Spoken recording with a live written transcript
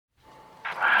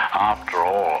After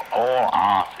all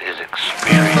art is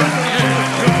experience.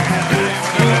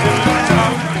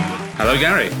 Hello,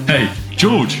 Gary. Hey,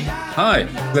 George. Hi.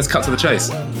 Let's cut to the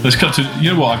chase. Let's cut to...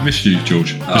 You know what? I've missed you,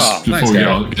 George. Just thanks, before we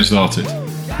Gary. get started.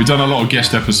 We've done a lot of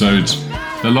guest episodes.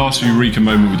 The last Eureka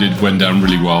moment we did went down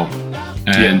really well.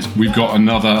 And we've got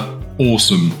another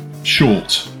awesome,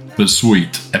 short but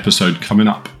sweet episode coming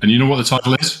up. And you know what the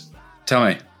title is? Tell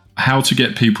me. How to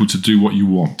get people to do what you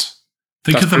want.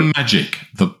 Think That's of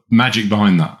the magic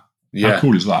behind that. Yeah. How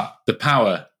cool is that? The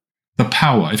power. The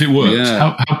power. If it works,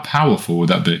 Yeah. how powerful would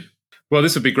that be? Well,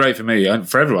 this would be great for me and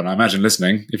for everyone, I imagine,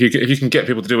 listening. If you can get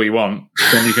people to do what you want,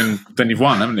 then you've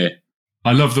won, haven't you?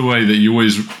 I love the way that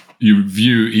you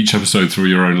view each episode through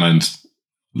your own lens.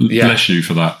 Yeah. Bless you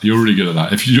for that. You're really good at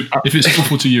that. If it's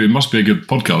helpful to you, it must be a good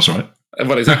podcast, right?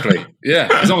 Well, exactly. Yeah.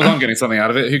 As long as I'm getting something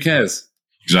out of it, who cares?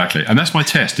 Exactly. And that's my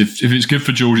test. If it's good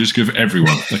for George, it's good for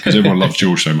everyone, because everyone loves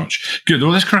George so much. Good. Well,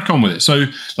 let's crack on with it. So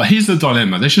here's the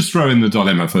dilemma. Let's just throw in the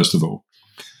dilemma, first of all.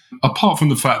 Apart from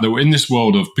the fact that we're in this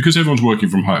world of, because everyone's working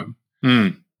from home,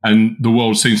 and the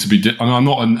world seems to be, and I'm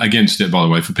not against it, by the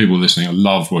way, for people listening. I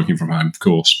love working from home, of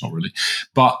course, not really.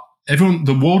 But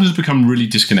the world has become really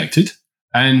disconnected.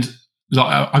 And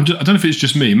I don't know if it's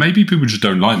just me. Maybe people just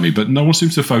don't like me, but no one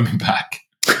seems to phone me back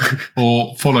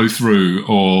or follow through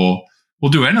or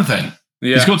do anything.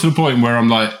 Yeah. It's got to the point where I'm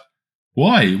like,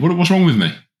 why? What's wrong with me?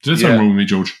 Is there something wrong with me,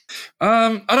 George?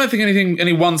 I don't think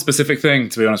any one specific thing,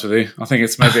 to be honest with you. I think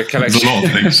it's maybe a collection. There's a lot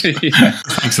of things. Yeah.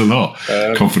 Thanks a lot.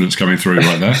 Confidence coming through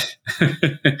right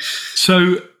there.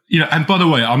 So, and by the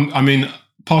way, I mean,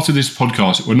 part of this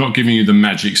podcast, we're not giving you the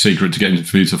magic secret to get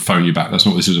for you to phone you back. That's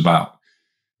not what this is about.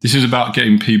 This is about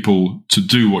getting people to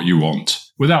do what you want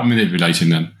without manipulating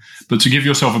them, but to give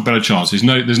yourself a better chance.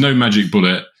 There's no magic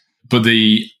bullet, but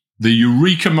the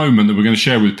Eureka moment that we're going to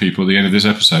share with people at the end of this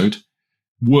episode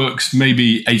works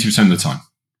maybe 80% of the time.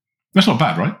 That's not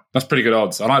bad, right? That's pretty good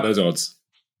odds. I like those odds.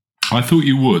 I thought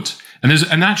you would.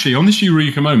 And actually, on this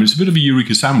Eureka moment, it's a bit of a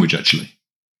Eureka sandwich, actually.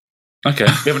 Okay.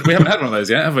 We haven't had one of those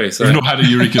yet, have we? So. We've not had a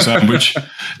Eureka sandwich.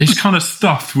 It's kind of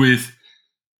stuffed with,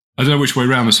 I don't know which way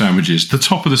around the sandwich is. The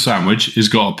top of the sandwich has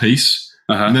got a piece,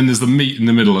 and then there's the meat in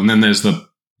the middle, and then there's the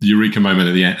Eureka moment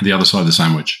at the other side of the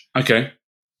sandwich. Okay.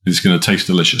 It's going to taste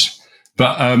delicious.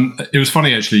 But it was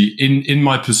funny, actually, in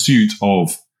my pursuit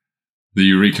of the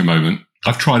Eureka moment,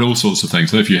 I've tried all sorts of things.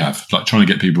 I don't know if you have, like trying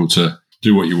to get people to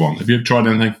do what you want. Have you ever tried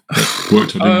anything that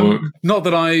worked or didn't work?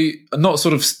 Not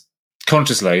sort of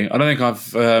consciously. I don't think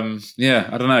I've,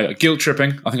 I don't know. Guilt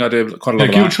tripping, I think I do quite a lot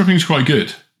of that. Guilt tripping is quite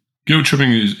good. Guilt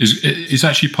tripping is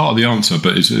actually part of the answer,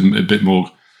 but it's a bit more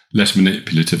less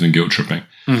manipulative than guilt tripping.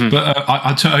 Mm-hmm. But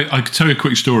I can tell you a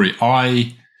quick story.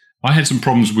 I had some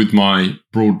problems with my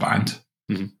broadband.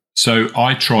 Mm-hmm. So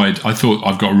I thought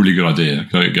I've got a really good idea.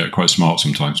 I get quite smart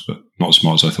sometimes, but not as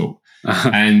smart as I thought.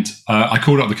 And I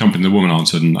called up the company, the woman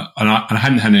answered, and I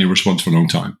hadn't had any response for a long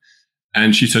time.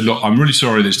 And she said, look, I'm really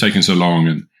sorry that it's taken so long.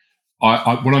 And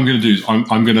what I'm going to do is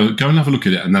I'm going to go and have a look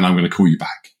at it, and then I'm going to call you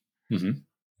back. Mm-hmm.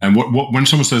 And when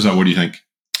someone says that, what do you think?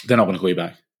 They're not going to call you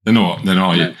back. They're not,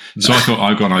 are you? No. So I thought,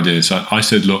 I've got an idea. So I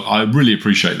said, look, I really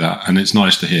appreciate that, and it's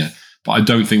nice to hear, but I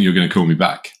don't think you're going to call me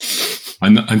back.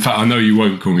 In fact, I know you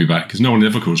won't call me back because no one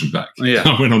ever calls me back. Yeah.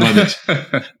 I went on like this.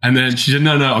 And then she said,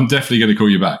 no, I'm definitely going to call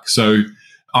you back. So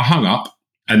I hung up,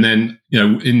 and then,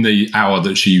 in the hour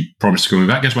that she promised to call me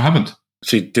back, guess what happened?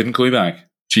 She didn't call you back.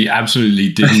 She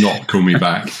absolutely did not call me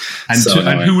back. And,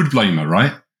 and who would blame her,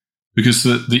 right? Because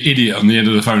the idiot on the end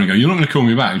of the phone would go, you're not going to call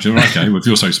me back. And she's like, okay, well, if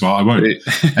you're so smart, I won't.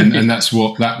 And that's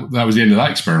that was the end of that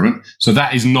experiment. So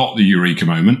that is not the Eureka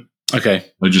moment. Okay.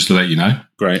 So just to let you know.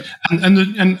 Great.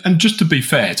 And just to be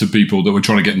fair to people that were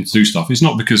trying to get them to do stuff, it's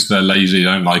not because they're lazy,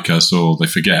 don't like us, or they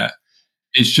forget.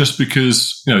 It's just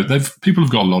because, people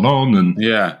have got a lot on, and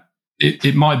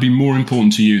it might be more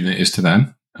important to you than it is to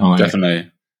them. Definitely.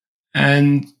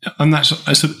 And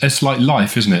it's like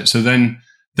life, isn't it? So then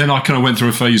I kind of went through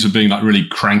a phase of being like really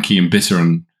cranky and bitter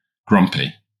and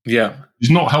grumpy. Yeah.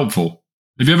 It's not helpful.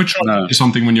 Have you ever tried to do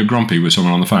something when you're grumpy with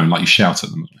someone on the phone, like you shout at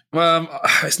them? Well,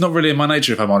 it's not really in my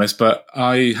nature, if I'm honest, but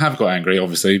I have got angry,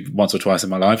 obviously, once or twice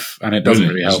in my life, and it doesn't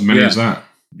really help. As many as that?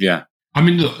 Yeah. I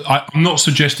mean, look, I'm not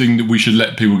suggesting that we should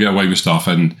let people get away with stuff,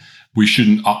 and we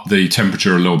shouldn't up the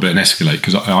temperature a little bit and escalate,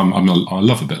 because I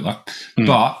love a bit of that. Mm.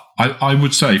 But I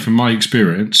would say, from my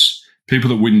experience, people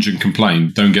that whinge and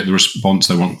complain don't get the response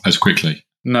they want as quickly.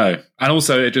 No. And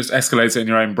also, it just escalates it in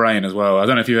your own brain as well. I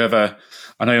don't know if you ever...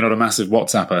 I know you're not a massive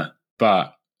WhatsApper,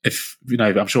 but if,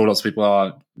 I'm sure lots of people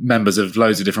are members of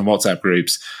loads of different WhatsApp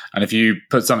groups. And if you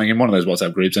put something in one of those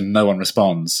WhatsApp groups and no one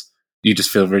responds, you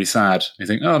just feel really sad. You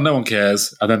think, oh, no one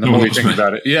cares. And then the more you think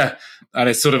about it, And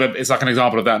it's sort of it's like an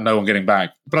example of that no one getting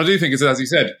back. But I do think it's, as you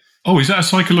said. Oh, is that a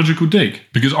psychological dig?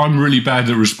 Because I'm really bad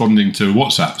at responding to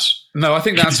WhatsApps. No, I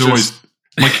think that's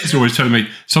my kids are always telling me,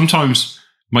 sometimes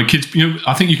my kids,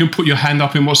 I think you can put your hand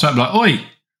up in WhatsApp like, oi,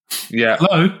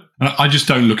 hello. And I just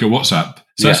don't look at WhatsApp.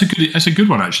 So that's a good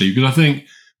one, actually, because I think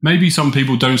maybe some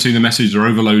people don't see the message, they're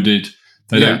overloaded,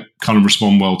 they don't kind of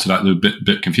respond well to that, they're a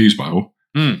bit confused by it all.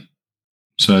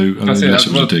 So I think that's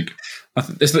a dig.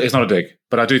 It's not a dig,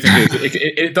 but I do think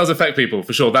it does affect people,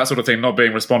 for sure. That sort of thing not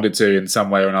being responded to in some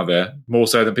way or another, more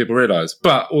so than people realise.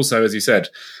 But also, as you said,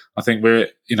 I think we're,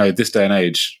 this day and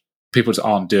age, people just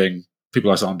aren't doing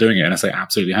it unless they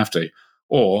absolutely have to,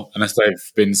 or unless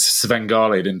they've been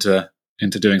Svengali'd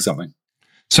into doing something.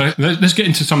 So let's get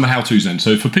into some of the how-tos then.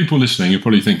 So for people listening, you're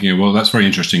probably thinking, well, that's very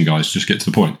interesting, guys. Just get to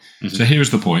the point. Mm-hmm. So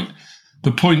here's the point.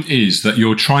 The point is that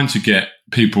you're trying to get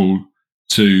people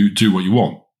to do what you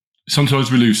want.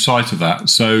 Sometimes we lose sight of that.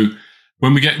 So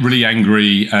when we get really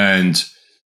angry and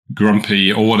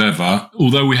grumpy or whatever,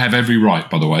 although we have every right,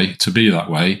 by the way, to be that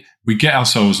way, we get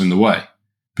ourselves in the way.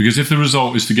 Because if the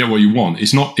result is to get what you want,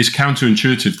 it's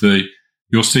counterintuitive.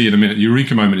 You'll see in a minute, the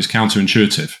Eureka moment is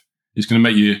counterintuitive. It's going to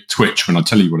make you twitch when I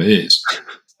tell you what it is.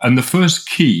 And the first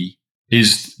key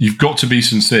is you've got to be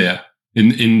sincere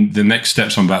in the next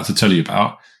steps I'm about to tell you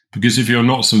about. Because if you're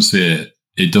not sincere,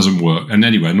 it doesn't work. And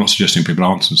anyway, I'm not suggesting people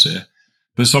aren't sincere,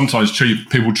 but sometimes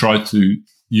people try to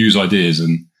use ideas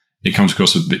and it comes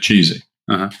across a bit cheesy.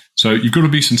 Uh-huh. So you've got to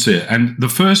be sincere. And the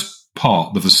first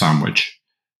part of the sandwich,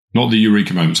 not the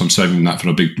Eureka moments, I'm saving that for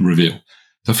a big reveal.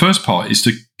 The first part is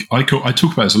I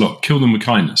talk about this a lot, kill them with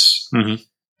kindness. Mm-hmm.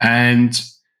 And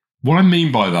what I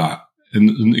mean by that,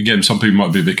 and again, some people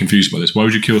might be a bit confused by this. Why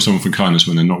would you kill someone for kindness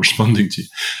when they're not responding to you?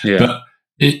 Yeah. But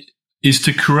it is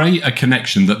to create a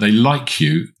connection that they like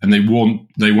you and they want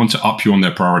to up you on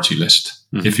their priority list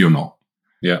if you're not.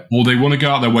 Yeah. Or they want to go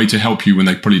out their way to help you when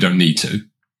they probably don't need to.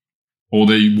 Or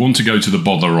they want to go to the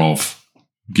bother of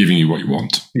giving you what you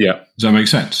want. Yeah. Does that make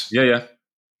sense? Yeah.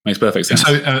 Makes perfect sense.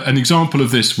 So an example of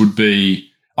this would be,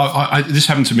 this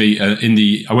happened to me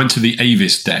I went to the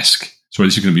Avis desk. Sorry,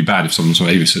 this is going to be bad if someone from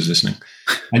Avis is listening.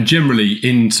 And generally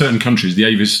in certain countries, the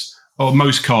Avis,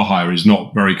 most car hire is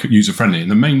not very user-friendly.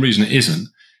 And the main reason it isn't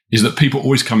is that people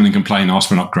always come in and complain, ask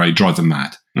for an upgrade, drive them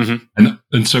mad. Mm-hmm.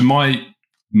 And so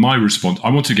my response, I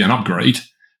want to get an upgrade,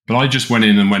 but I just went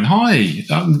in and went, hi,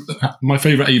 my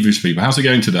favourite Avis people, how's it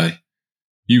going today?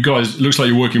 You guys, it looks like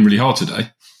you're working really hard today.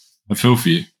 I feel for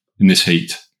you in this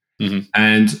heat. Mm-hmm.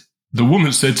 And the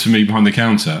woman said to me behind the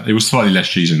counter, it was slightly less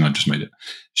cheesy than I just made it.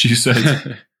 She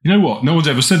said, you know what? No one's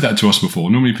ever said that to us before.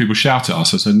 Normally people shout at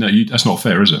us. I said, no, that's not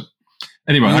fair, is it?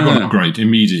 Anyway, I got an upgrade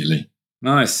immediately.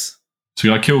 Nice.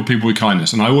 So I kill people with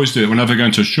kindness. And I always do it whenever I go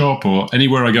into a shop or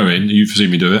anywhere I go in. You've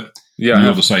seen me do it. Yeah.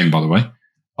 You're the same, by the way.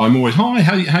 I'm always, hi,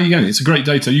 how are you going? It's a great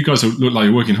day. You guys look like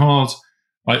you're working hard.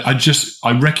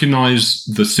 I recognize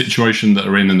the situation that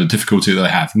they're in and the difficulty that they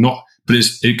have. But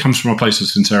it comes from a place of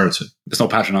sincerity. It's not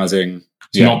patronising.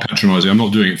 It's not patronising. I'm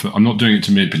not doing it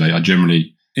to manipulate. I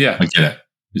generally, I get it.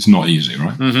 It's not easy,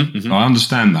 right? Mm-hmm, mm-hmm. I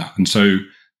understand that. And so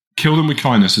kill them with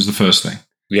kindness is the first thing.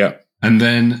 Yeah. And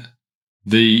then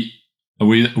we're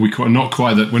not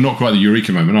quite the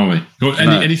Eureka moment, are we?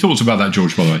 Any thoughts about that,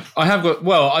 George, by the way? I have got,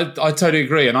 I totally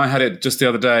agree. And I had it just the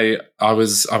other day. I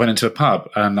went into a pub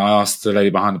and I asked the lady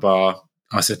behind the bar,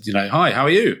 I said, hi, how are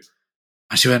you?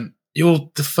 And she went, you're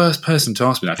the first person to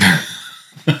ask me that.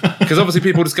 Because obviously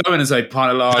people just go in and say,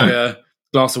 pint of lager,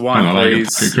 glass of wine,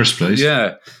 please. Like a crisp, please.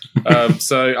 Yeah.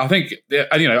 So I think,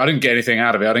 I didn't get anything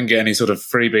out of it. I didn't get any sort of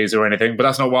freebies or anything, but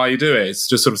that's not why you do it. It's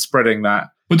just sort of spreading that.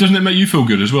 But doesn't it make you feel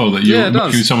good as well that you're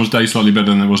making someone's day slightly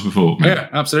better than it was before? Maybe? Yeah,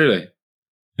 absolutely.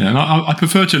 Yeah, and I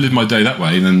prefer to live my day that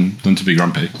way than to be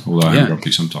grumpy, although I am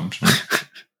grumpy sometimes. Right?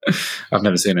 I've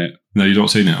never seen it. No, you've not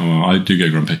seen it? Oh, I do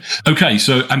get grumpy. Okay,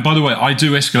 so, and by the way, I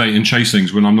do escalate and chase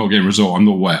things when I'm not getting a result. I'm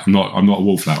not wet. I'm not a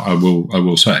wallflower, I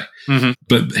will say. Mm-hmm.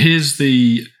 But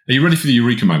are you ready for the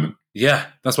Eureka moment? Yeah,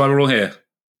 that's why we're all here.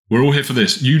 We're all here for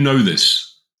this. You know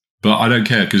this, but I don't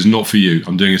care because it's not for you.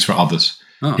 I'm doing this for others.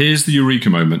 Oh. Here's the Eureka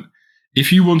moment.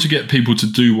 If you want to get people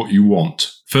to do what you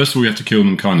want, first of all, you have to kill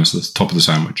them with kindness at the top of the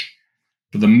sandwich.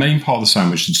 But the main part of the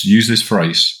sandwich is to use this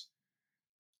phrase.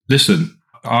 Listen,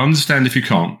 I understand if you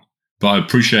can't, but I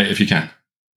appreciate if you can.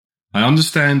 I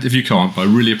understand if you can't, but I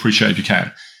really appreciate if you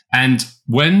can. And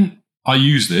when I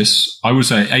use this, I would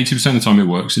say 80% of the time it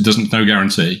works. It doesn't, no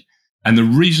guarantee. And the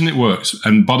reason it works,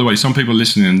 and by the way, some people are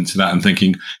listening to that and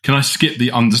thinking, can I skip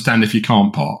the understand if you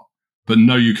can't part? But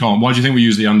no, you can't. Why do you think we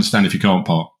use the understand if you can't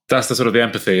part? That's the sort of the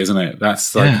empathy, isn't it?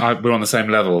 That's like, we're on the same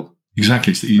level.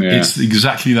 Exactly. It's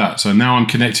exactly that. So now I'm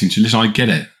connecting to, listen, I get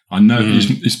it. I know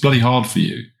it's bloody hard for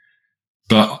you,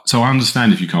 but so I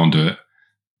understand if you can't do it.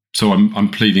 So I'm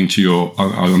pleading to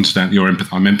I understand your empathy.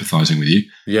 I'm empathizing with you.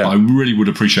 Yeah. But I really would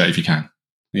appreciate if you can.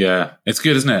 Yeah. It's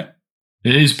good, isn't it?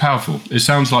 It is powerful. It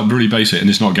sounds like really basic, and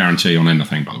it's not a guarantee on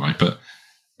anything, by the way. But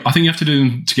I think you have to do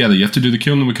them together. You have to do the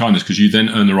kill them with kindness, because you then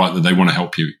earn the right that they want to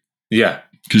help you. Yeah.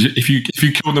 Because if you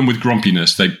kill them with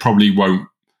grumpiness, they probably won't.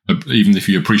 Even if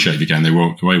you appreciate it again, they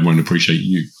won't appreciate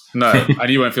you. No, and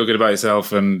you won't feel good about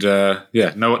yourself. And no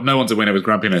one's a winner with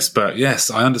grumpiness. But yes,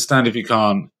 I understand if you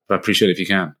can't, but I appreciate if you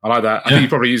can. I like that. I think you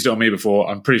probably used it on me before.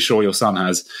 I'm pretty sure your son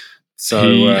has. So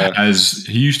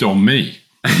he used it on me,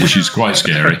 which is quite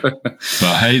scary.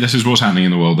 But hey, this is what's happening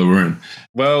in the world that we're in.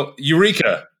 Well,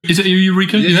 Eureka. Is it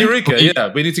Eureka? Eureka,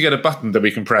 yeah. We need to get a button that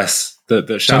we can press that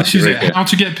shouts Eureka. Eureka. How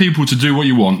to get people to do what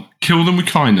you want. Kill them with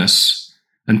kindness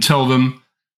and tell them,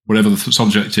 whatever the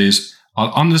subject is,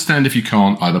 I'll understand if you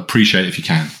can't, I'll appreciate if you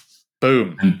can.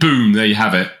 Boom. And boom, there you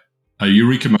have it. A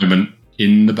Eureka moment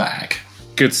in the bag.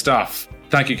 Good stuff.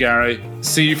 Thank you, Gary.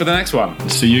 See you for the next one.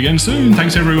 See you again soon.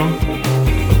 Thanks, everyone.